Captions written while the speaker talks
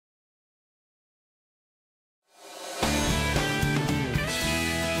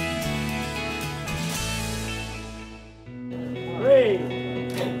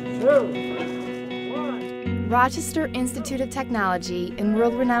Rochester Institute of Technology and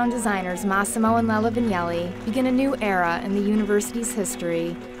world-renowned designers Massimo and Lella Vignelli begin a new era in the university's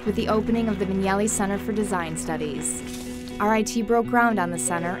history with the opening of the Vignelli Center for Design Studies. RIT broke ground on the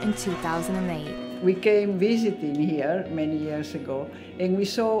center in 2008. We came visiting here many years ago, and we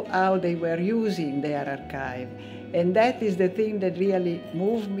saw how they were using their archive. And that is the thing that really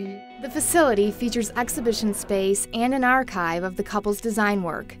moved me. The facility features exhibition space and an archive of the couple's design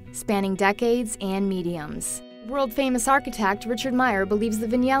work, spanning decades and mediums. World-famous architect Richard Meyer believes the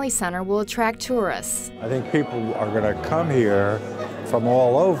Vignelli Center will attract tourists. I think people are going to come here from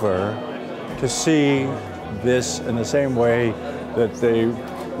all over to see this in the same way that they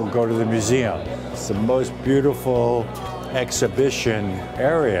will go to the museum. It's the most beautiful exhibition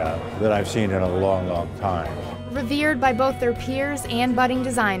area that I've seen in a long, long time. Revered by both their peers and budding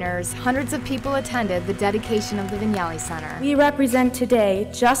designers, hundreds of people attended the dedication of the Vignelli Center. We represent today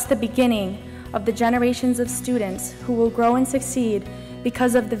just the beginning of the generations of students who will grow and succeed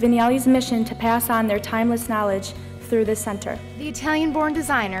because of the Vignelli's mission to pass on their timeless knowledge through this center. The Italian-born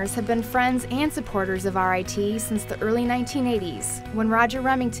designers have been friends and supporters of RIT since the early 1980s, when Roger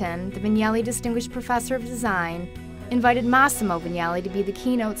Remington, the Vignelli Distinguished Professor of Design, invited Massimo Vignelli to be the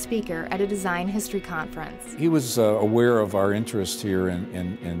keynote speaker at a design history conference. He was aware of our interest here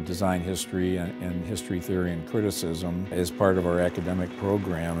in design history and history theory and criticism as part of our academic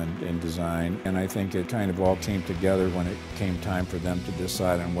program in design, and I think it kind of all came together when it came time for them to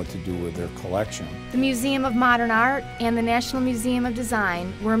decide on what to do with their collection. The Museum of Modern Art and the National Museum of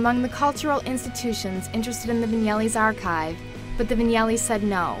Design were among the cultural institutions interested in the Vignelli's archive, but the Vignelli said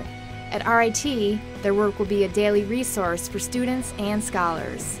no. At RIT, their work will be a daily resource for students and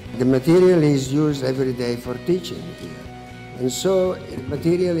scholars. The material is used every day for teaching here. And so the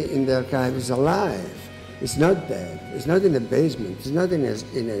material in the archive is alive. It's not dead. It's not in the basement. It's not in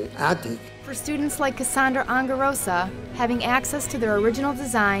an attic. For students like Cassandra Angarosa, having access to their original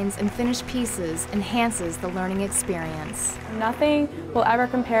designs and finished pieces enhances the learning experience. Nothing will ever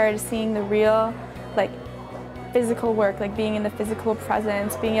compare to seeing the real, physical work, being in the physical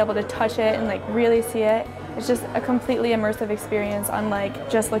presence, being able to touch it and really see it. It's just a completely immersive experience, unlike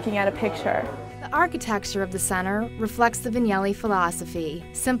just looking at a picture. The architecture of the center reflects the Vignelli philosophy: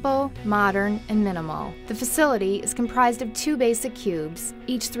 simple, modern, and minimal. The facility is comprised of 2 basic cubes,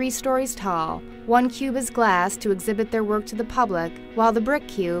 each 3 stories tall. 1 cube is glass to exhibit their work to the public, while the brick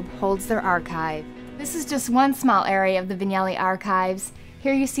cube holds their archive. This is just one small area of the Vignelli archives.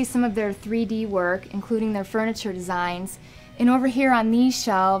 Here you see some of their 3D work, including their furniture designs, and over here on these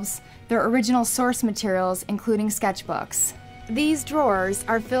shelves, their original source materials, including sketchbooks. These drawers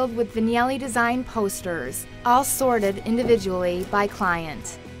are filled with Vignelli design posters, all sorted individually by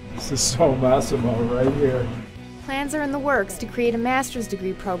client. This is so Massimo right here. Plans are in the works to create a master's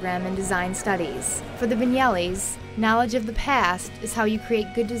degree program in design studies. For the Vignellis, knowledge of the past is how you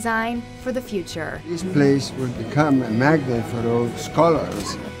create good design for the future. This place will become a magnet for all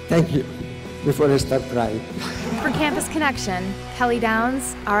scholars. Thank you. Before I start crying. For Campus Connection, Kelly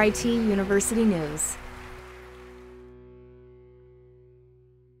Downs, RIT University News.